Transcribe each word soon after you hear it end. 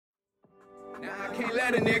Can't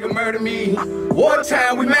let a nigga murder me.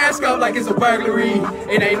 Wartime, we mask up like it's a burglary.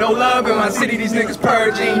 It ain't no love in my city, these niggas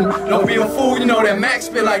purging. Don't be a fool, you know that Max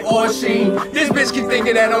spit like oil sheen. This bitch keep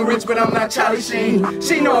thinking that I'm rich, but I'm not Charlie Sheen.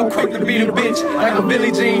 She know I'm quick to beat a bitch like I'm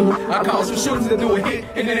Billie Jean. I call some shooters to do a hit,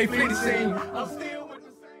 and then they flee the scene. I'm still with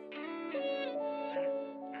the same.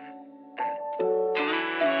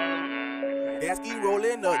 Qncy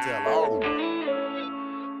rolling up to Dawg.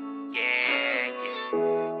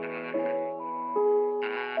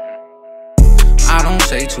 I don't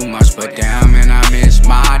say too much, but damn, man, I miss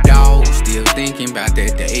my dog. Still thinking about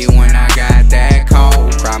that day when I got that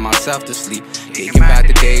call. Cry myself to sleep, thinking about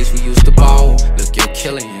the days we used to ball. Look, you're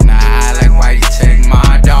killing in the eye, like why you take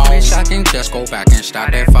my dog? Wish I can just go back and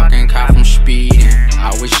stop that fucking car from speeding.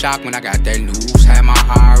 I was shocked when I got that news, had my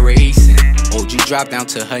heart racing. OG dropped down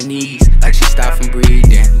to her knees, like she stopped from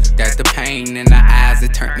breathing. Looked at the pain in her eyes,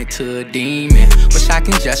 it turned me to a demon. Wish I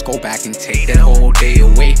can just go back and take that whole day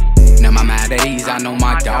away. Now my mind at ease, I know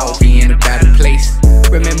my dog be in a better place.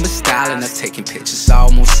 Remember styling us, taking pictures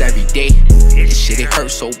almost every day. This shit, it hurt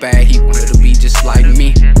so bad, he wanted to be just like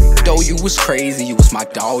me. Though you was crazy, you was my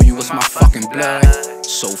dog, you was my fucking blood.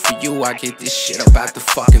 So for you, I get this shit up out the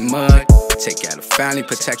fucking mud. Take out a family,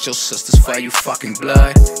 protect your sisters for you fucking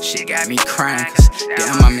blood. Shit got me crying, cause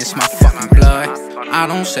damn, I miss my fucking blood. I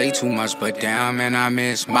don't say too much, but damn, man, I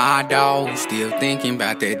miss my dog. Still thinking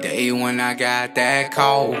about that day when I got that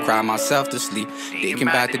call. Cry myself to sleep, thinking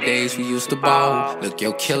about the days we used to ball. Look,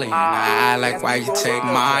 you're killing in the eye, like why you take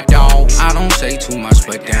my dog? I don't say too much,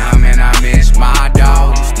 but damn, man, I miss my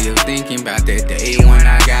dog. Still thinking about that day when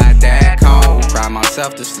I got that call. Cry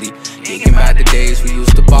myself to sleep, thinking about the days we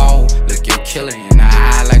used to ball. Look, you're killing in the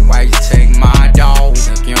eye, like why you take my dog?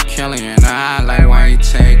 Look, you're killing in the eye, like why you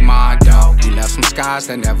take my dog? You left some scars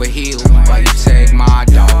that never heal, why you take my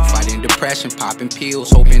dog? Fighting depression, popping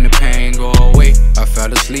pills, hoping the pain go away. I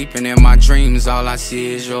fell asleep and in my dreams, all I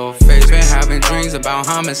see is your face. Been having dreams about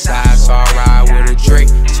homicide, so I ride with a Drake.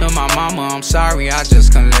 To my mama, I'm sorry, I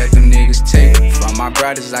just can't let them niggas take. From my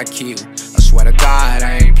brothers I killed, I swear to God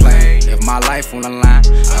I ain't playing. If my life on the line,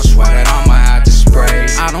 I swear that I'ma have to spray.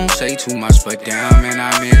 I don't say too much, but damn, man,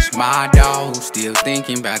 I miss my dog. Still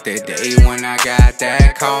thinking about that day when I got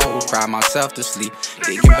that call. Cry myself to sleep,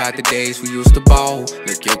 thinking about the days we used to ball.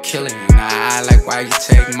 Look, you're killing in the eye, like why you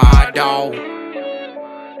take my dog?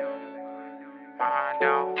 My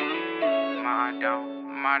dog, my dog,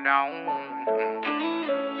 my dog,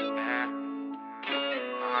 yeah.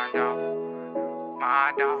 My dog,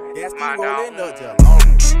 my dog, Qncy my rolling dog. up to Dawg.